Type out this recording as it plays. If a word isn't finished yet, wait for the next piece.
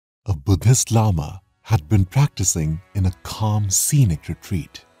A Buddhist Lama had been practicing in a calm, scenic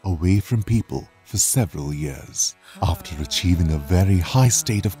retreat away from people for several years. After achieving a very high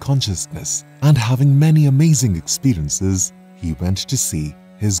state of consciousness and having many amazing experiences, he went to see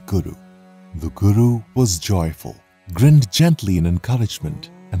his guru. The guru was joyful, grinned gently in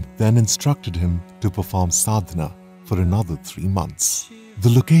encouragement, and then instructed him to perform sadhana for another 3 months. The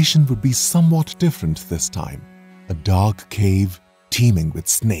location would be somewhat different this time, a dark cave teeming with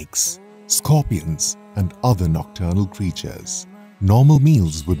snakes, scorpions, and other nocturnal creatures. Normal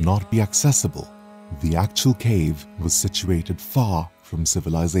meals would not be accessible. The actual cave was situated far from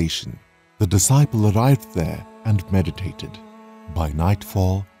civilization. The disciple arrived there and meditated. By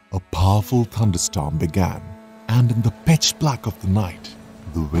nightfall, a powerful thunderstorm began, and in the pitch black of the night,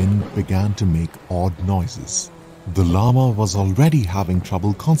 the wind began to make odd noises. The Lama was already having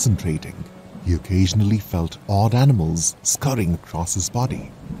trouble concentrating. He occasionally felt odd animals scurrying across his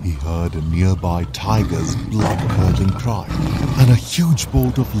body. He heard a nearby tiger's blood-curdling cry, and a huge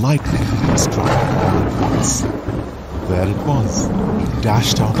bolt of lightning struck all at once. There it was. He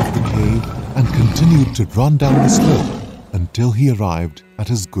dashed out of the cave and continued to run down the slope until he arrived at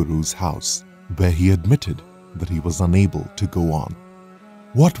his guru's house, where he admitted that he was unable to go on.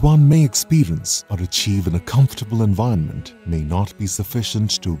 What one may experience or achieve in a comfortable environment may not be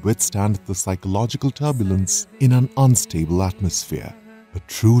sufficient to withstand the psychological turbulence in an unstable atmosphere. A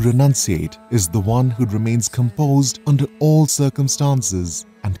true renunciate is the one who remains composed under all circumstances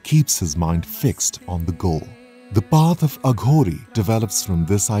and keeps his mind fixed on the goal. The path of Aghori develops from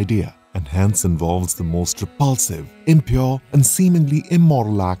this idea and hence involves the most repulsive, impure, and seemingly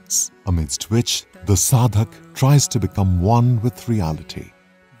immoral acts, amidst which the sadhak tries to become one with reality.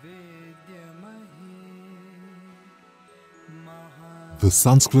 The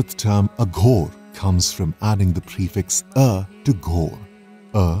Sanskrit term Aghor comes from adding the prefix a to ghor.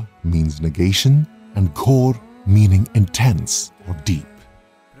 A means negation and ghor meaning intense or deep.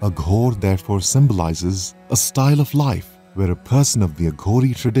 Aghor therefore symbolizes a style of life where a person of the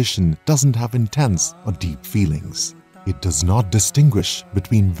Aghori tradition doesn't have intense or deep feelings. It does not distinguish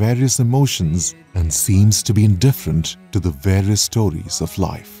between various emotions and seems to be indifferent to the various stories of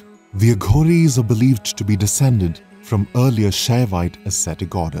life. The Aghoris are believed to be descended from earlier Saivite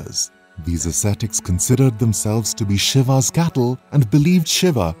ascetic orders. These ascetics considered themselves to be Shiva's cattle and believed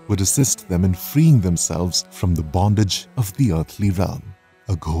Shiva would assist them in freeing themselves from the bondage of the earthly realm.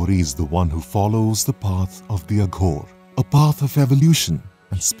 Aghori is the one who follows the path of the Aghor, a path of evolution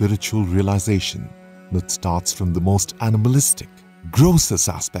and spiritual realization that starts from the most animalistic, grossest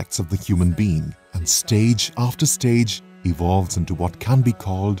aspects of the human being and stage after stage evolves into what can be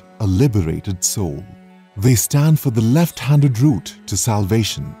called a liberated soul. They stand for the left-handed route to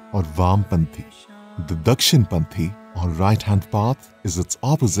salvation or Vampanthi. The Dakshinpanthi or right-hand path is its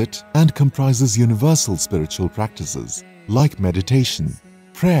opposite and comprises universal spiritual practices like meditation,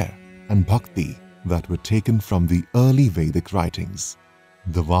 prayer and bhakti that were taken from the early Vedic writings.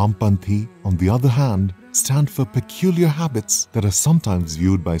 The Vampanthi, on the other hand, stand for peculiar habits that are sometimes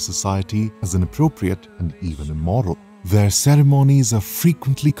viewed by society as inappropriate and even immoral. Their ceremonies are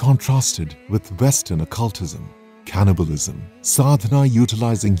frequently contrasted with Western occultism, cannibalism, sadhana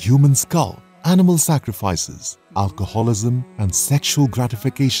utilizing human skull, animal sacrifices, alcoholism, and sexual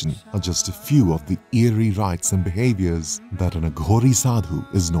gratification are just a few of the eerie rites and behaviors that an Aghori sadhu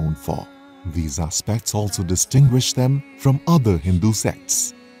is known for. These aspects also distinguish them from other Hindu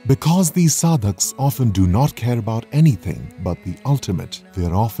sects. Because these sadhaks often do not care about anything but the ultimate, they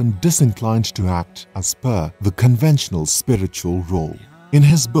are often disinclined to act as per the conventional spiritual role. In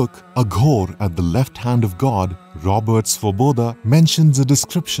his book, Aghor at the Left Hand of God, Robert Svoboda mentions a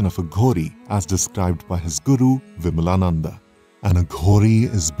description of Aghori as described by his guru Vimalananda. An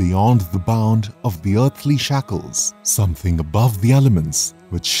Aghori is beyond the bound of the earthly shackles, something above the elements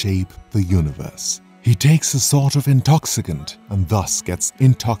which shape the universe. He takes a sort of intoxicant and thus gets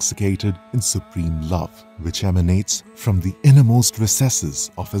intoxicated in supreme love, which emanates from the innermost recesses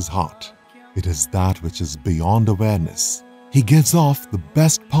of his heart. It is that which is beyond awareness. He gives off the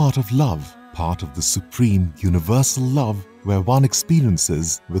best part of love, part of the supreme universal love where one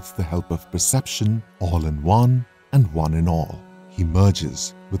experiences with the help of perception all in one and one in all. He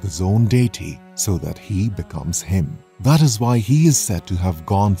merges with his own deity so that he becomes him. That is why he is said to have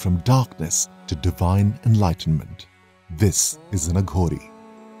gone from darkness to divine enlightenment. This is an Aghori.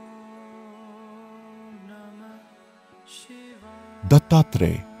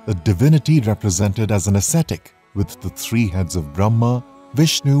 Dattatreya, a divinity represented as an ascetic with the 3 heads of Brahma,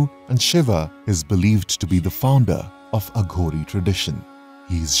 Vishnu and Shiva, is believed to be the founder of Aghori tradition.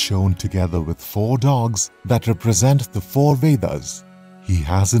 He is shown together with 4 dogs that represent the 4 Vedas. He He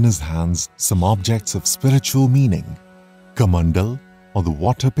has in his hands some objects of spiritual meaning: Kamandal, or the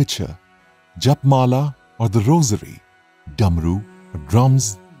water pitcher; Japmala, or the rosary; Damru, or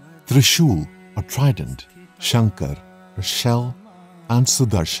drums; Trishul, or trident; Shankar, or shell; and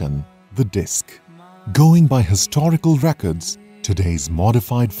Sudarshan, the disc. Going by historical records, today's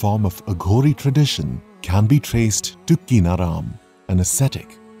modified form of Aghori tradition can be traced to Kinaram, an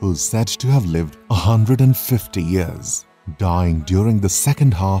ascetic who is said to have lived 150 years, dying during the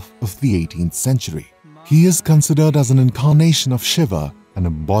second half of the 18th century. He is considered as an incarnation of Shiva, an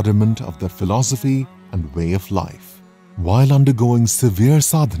embodiment of their philosophy and way of life. While undergoing severe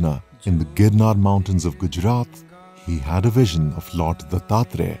sadhana in the Girnar mountains of Gujarat, he had a vision of Lord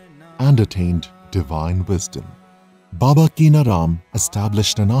Dattatreya and attained divine wisdom. Baba Kinaram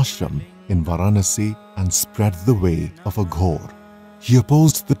established an ashram in Varanasi and spread the way of Aghor. He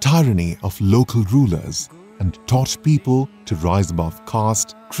opposed the tyranny of local rulers and taught people to rise above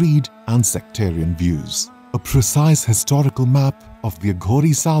caste, creed, and sectarian views. A precise historical map of the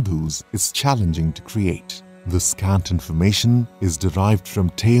Aghori sadhus is challenging to create. The scant information is derived from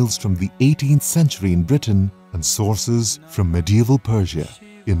tales from the 18th century in Britain and sources from medieval Persia.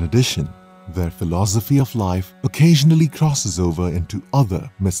 In addition, their philosophy of life occasionally crosses over into other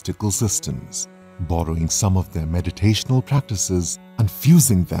mystical systems, borrowing some of their meditational practices and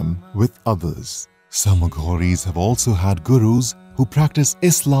fusing them with others. Some Aghoris have also had gurus who practice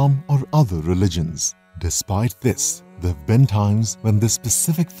Islam or other religions. Despite this, there have been times when this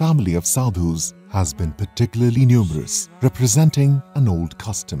specific family of sadhus has been particularly numerous, representing an old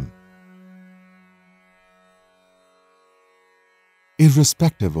custom.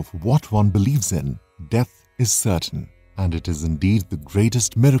 Irrespective of what one believes in, death is certain, and it is indeed the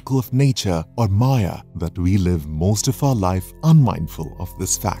greatest miracle of nature or Maya that we live most of our life unmindful of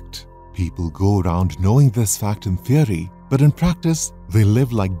this fact. People go around knowing this fact in theory, but in practice, they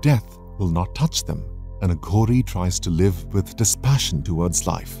live like death will not touch them. An Aghori tries to live with dispassion towards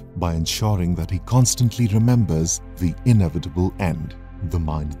life by ensuring that he constantly remembers the inevitable end. The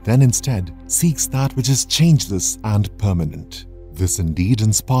mind then instead seeks that which is changeless and permanent. This indeed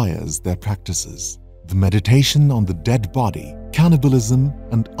inspires their practices. The meditation on the dead body, cannibalism,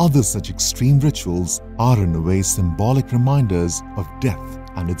 and other such extreme rituals are in a way symbolic reminders of death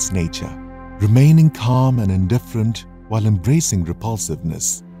and its nature. Remaining calm and indifferent while embracing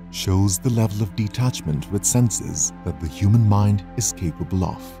repulsiveness shows the level of detachment with senses that the human mind is capable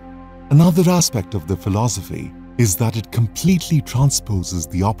of. Another aspect of the philosophy is that it completely transposes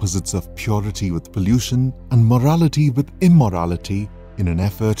the opposites of purity with pollution and morality with immorality in an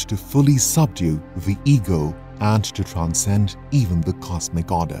effort to fully subdue the ego and to transcend even the cosmic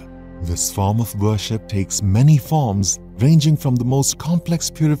order. This form of worship takes many forms, ranging from the most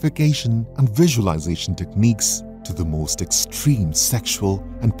complex purification and visualization techniques to the most extreme sexual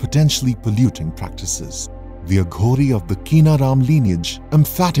and potentially polluting practices. The Aghori of the Kinaram lineage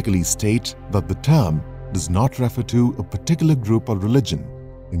emphatically state that the term does not refer to a particular group or religion.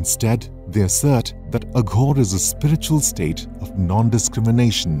 Instead, they assert that Aghor is a spiritual state of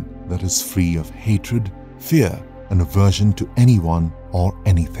non-discrimination that is free of hatred, fear, and aversion to anyone or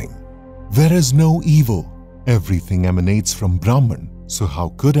anything. There is no evil. Everything emanates from Brahman, so how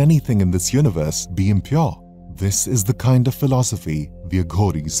could anything in this universe be impure? This is the kind of philosophy the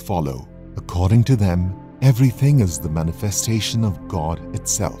Aghoris follow. According to them, everything is the manifestation of God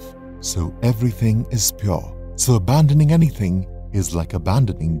itself. So everything is pure. So abandoning anything is like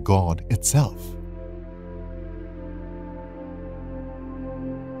abandoning God itself.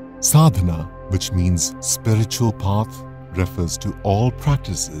 Sadhana, which means spiritual path, refers to all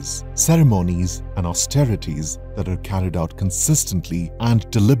practices, ceremonies, and austerities that are carried out consistently and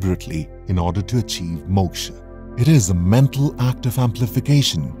deliberately in order to achieve moksha. It is a mental act of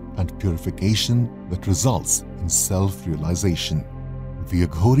amplification and purification that results in self-realization. The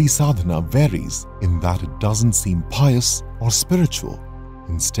Aghori sadhana varies in that it doesn't seem pious or spiritual.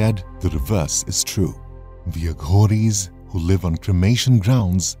 Instead, the reverse is true. The Aghoris, who live on cremation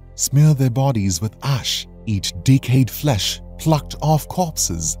grounds, smear their bodies with ash, eat decayed flesh, plucked off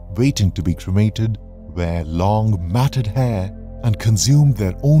corpses waiting to be cremated, wear long matted hair, and consume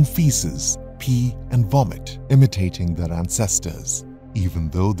their own feces, pee, and vomit, imitating their ancestors. Even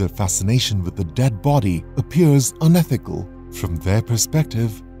though their fascination with the dead body appears unethical, from their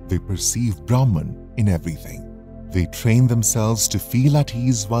perspective, they perceive Brahman in everything. They train themselves to feel at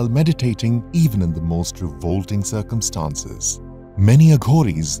ease while meditating even in the most revolting circumstances. Many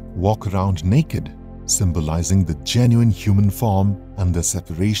Aghoris walk around naked, symbolizing the genuine human form and their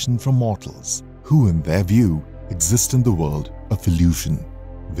separation from mortals, who in their view exist in the world of illusion.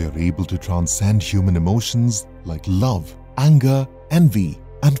 They are able to transcend human emotions like love, anger, envy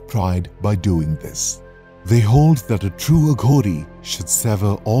and pride by doing this. They hold that a true Aghori should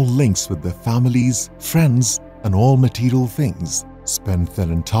sever all links with their families, friends, and all material things, spend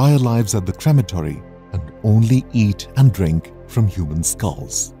their entire lives at the crematory, and only eat and drink from human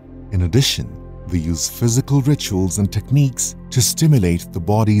skulls. In addition, they use physical rituals and techniques to stimulate the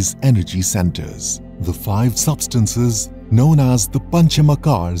body's energy centers. The 5 substances, known as the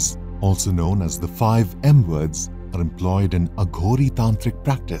Panchamakars, also known as the 5 M words, are employed in Aghori tantric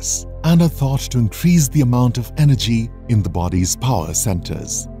practice and are thought to increase the amount of energy in the body's power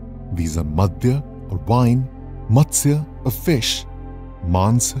centers. These are Madhya or wine, Matsya or fish,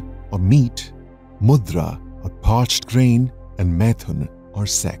 Mans or meat, Mudra or parched grain, and Methun or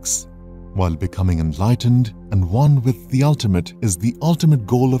sex. While becoming enlightened and one with the ultimate is the ultimate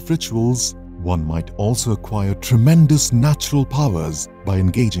goal of rituals, one might also acquire tremendous natural powers by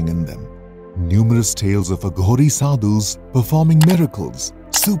engaging in them. Numerous tales of Aghori sadhus performing miracles,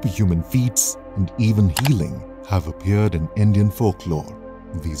 superhuman feats, and even healing have appeared in Indian folklore.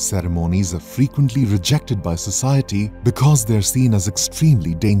 These ceremonies are frequently rejected by society because they are seen as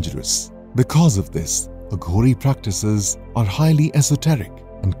extremely dangerous. Because of this, Aghori practices are highly esoteric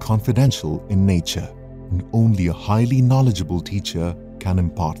and confidential in nature, and only a highly knowledgeable teacher can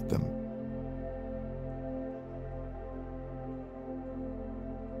impart them.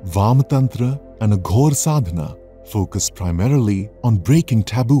 Vamatantra and Aghor sadhana focus primarily on breaking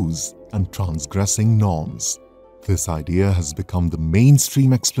taboos and transgressing norms. This idea has become the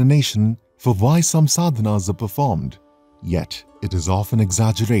mainstream explanation for why some sadhanas are performed, yet it is often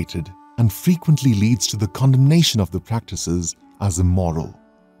exaggerated and frequently leads to the condemnation of the practices as immoral.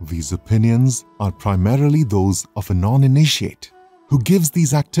 These opinions are primarily those of a non-initiate who gives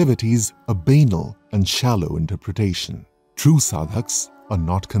these activities a banal and shallow interpretation. True sadhaks are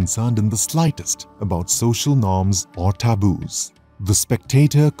not concerned in the slightest about social norms or taboos. The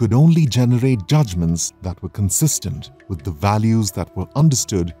spectator could only generate judgments that were consistent with the values that were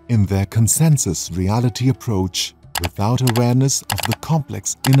understood in their consensus reality approach without awareness of the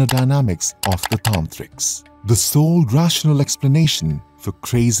complex inner dynamics of the tantrics. The sole rational explanation for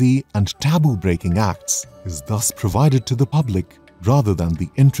crazy and taboo-breaking acts is thus provided to the public rather than the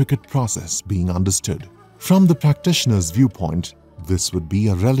intricate process being understood. From the practitioner's viewpoint, this would be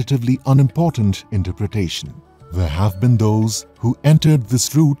a relatively unimportant interpretation. There have been those who entered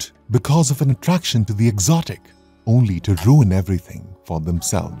this route because of an attraction to the exotic, only to ruin everything for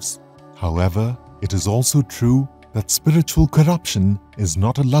themselves. However, it is also true that spiritual corruption is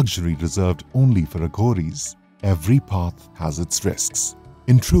not a luxury reserved only for Aghoris. Every path has its risks.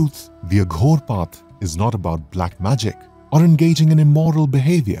 In truth, the Aghor path is not about black magic or engaging in immoral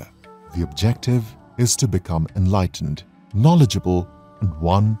behavior. The objective is to become enlightened, knowledgeable, and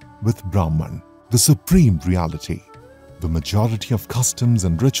one with Brahman, the supreme reality. The majority of customs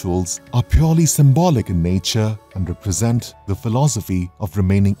and rituals are purely symbolic in nature and represent the philosophy of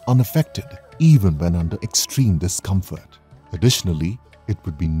remaining unaffected even when under extreme discomfort. Additionally, it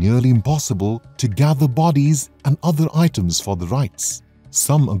would be nearly impossible to gather bodies and other items for the rites.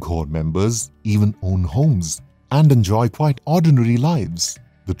 Some Aghor members even own homes and enjoy quite ordinary lives.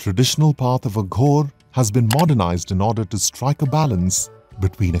 The traditional path of Aghor has been modernized in order to strike a balance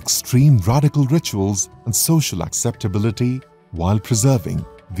between extreme radical rituals and social acceptability while preserving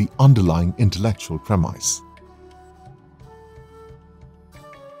the underlying intellectual premise.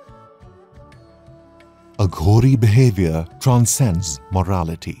 Aghori behavior transcends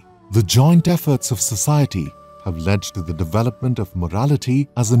morality. The joint efforts of society have led to the development of morality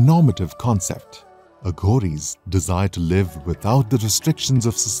as a normative concept. Aghoris desire to live without the restrictions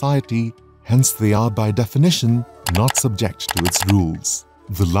of society, hence they are by definition not subject to its rules.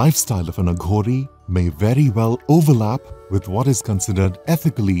 The lifestyle of an Aghori may very well overlap with what is considered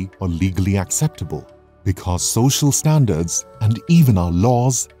ethically or legally acceptable, because social standards and even our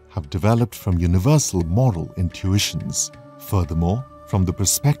laws have developed from universal moral intuitions. Furthermore, from the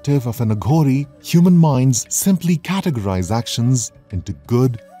perspective of an Aghori, human minds simply categorize actions into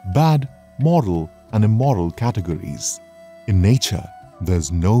good, bad, moral, and immoral categories. In nature, there's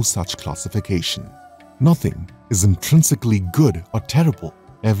no such classification. Nothing is intrinsically good or terrible.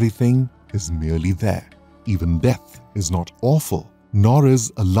 Everything is merely there. Even death is not awful, nor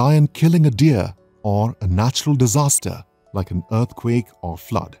is a lion killing a deer or a natural disaster like an earthquake or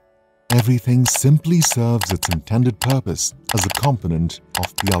flood. Everything simply serves its intended purpose as a component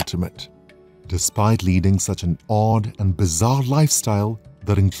of the ultimate. Despite leading such an odd and bizarre lifestyle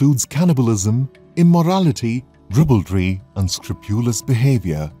that includes cannibalism, immorality, ribaldry, and scrupulous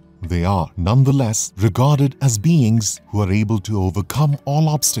behavior, they are nonetheless regarded as beings who are able to overcome all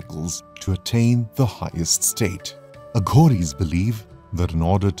obstacles to attain the highest state. Aghoris believe that in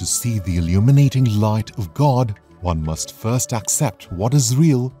order to see the illuminating light of God, one must first accept what is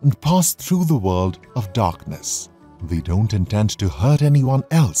real and pass through the world of darkness. They don't intend to hurt anyone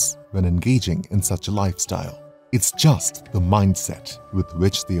else when engaging in such a lifestyle. It's just the mindset with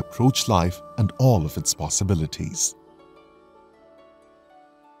which they approach life and all of its possibilities.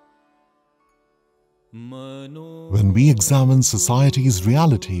 When we examine society's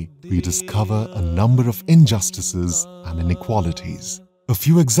reality, we discover a number of injustices and inequalities. A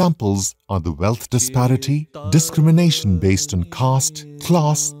few examples are the wealth disparity, discrimination based on caste,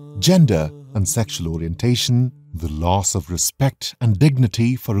 class, gender, and sexual orientation, the loss of respect and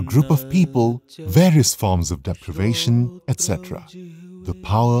dignity for a group of people, various forms of deprivation, etc. The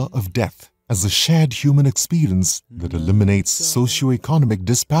power of death as a shared human experience that eliminates socio-economic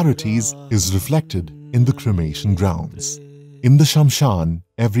disparities is reflected in the cremation grounds. In the Shamshan,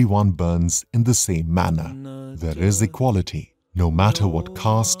 everyone burns in the same manner. There is equality. No matter what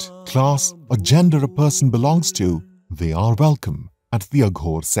caste, class, or gender a person belongs to, they are welcome at the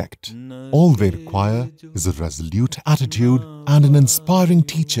Aghor sect. All they require is a resolute attitude and an inspiring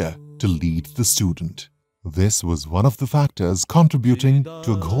teacher to lead the student. This was one of the factors contributing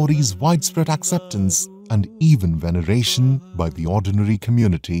to Aghori's widespread acceptance and even veneration by the ordinary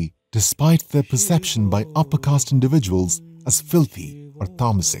community, despite their perception by upper caste individuals as filthy or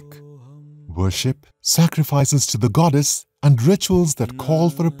tamasic. Worship, sacrifices to the goddess, and rituals that call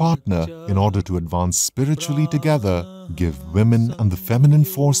for a partner in order to advance spiritually together give women and the feminine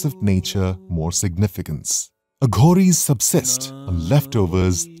force of nature more significance. Aghoris subsist on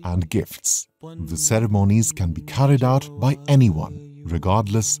leftovers and gifts. The ceremonies can be carried out by anyone,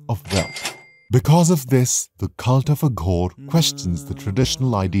 regardless of wealth. Because of this, the cult of Aghor questions the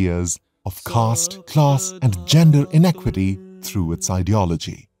traditional ideas of caste, class, and gender inequity through its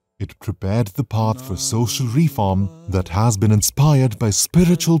ideology. It prepared the path for social reform that has been inspired by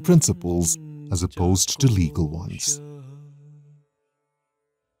spiritual principles as opposed to legal ones.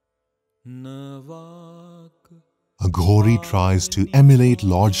 Aghori tries to emulate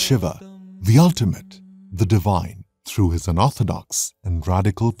Lord Shiva, the ultimate, the divine, through his unorthodox and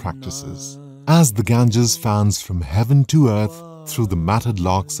radical practices. As the Ganges fans from heaven to earth through the matted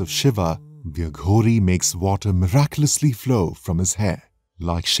locks of Shiva, the Aghori makes water miraculously flow from his hair.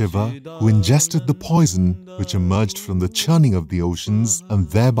 Like Shiva, who ingested the poison which emerged from the churning of the oceans and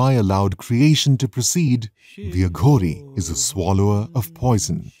thereby allowed creation to proceed, the Aghori is a swallower of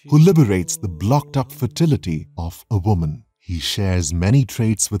poison who liberates the blocked-up fertility of a woman. He shares many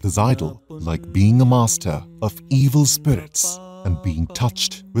traits with his idol, like being a master of evil spirits and being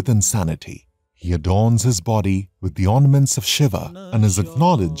touched with insanity. He adorns his body with the ornaments of Shiva and is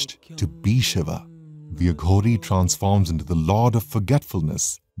acknowledged to be Shiva. The Aghori transforms into the Lord of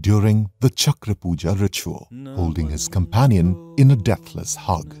Forgetfulness during the Chakra Puja ritual, holding his companion in a deathless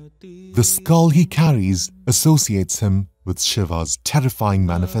hug. The skull he carries associates him with Shiva's terrifying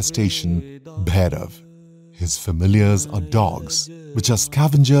manifestation, Bhairav. His familiars are dogs, which are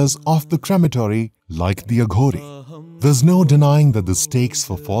scavengers of the crematory like the Aghori. There's no denying that the stakes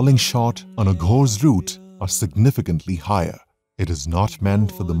for falling short on Aghor's route are significantly higher. It is not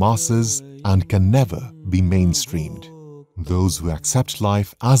meant for the masses and can never be mainstreamed. Those who accept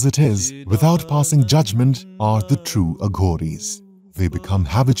life as it is without passing judgment are the true Aghoris. They become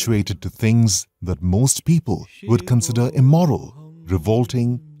habituated to things that most people would consider immoral,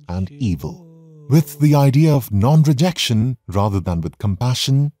 revolting, and evil. With the idea of non-rejection rather than with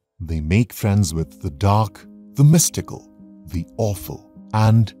compassion, they make friends with the dark, the mystical, the awful,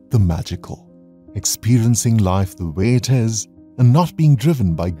 and the magical. Experiencing life the way it is and not being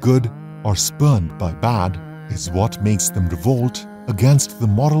driven by good or spurned by bad is what makes them revolt against the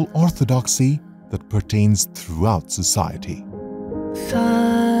moral orthodoxy that pertains throughout society.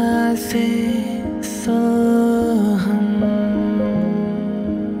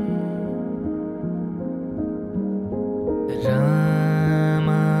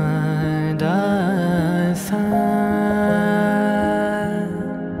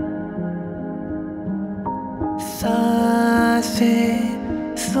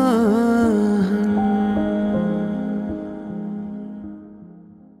 So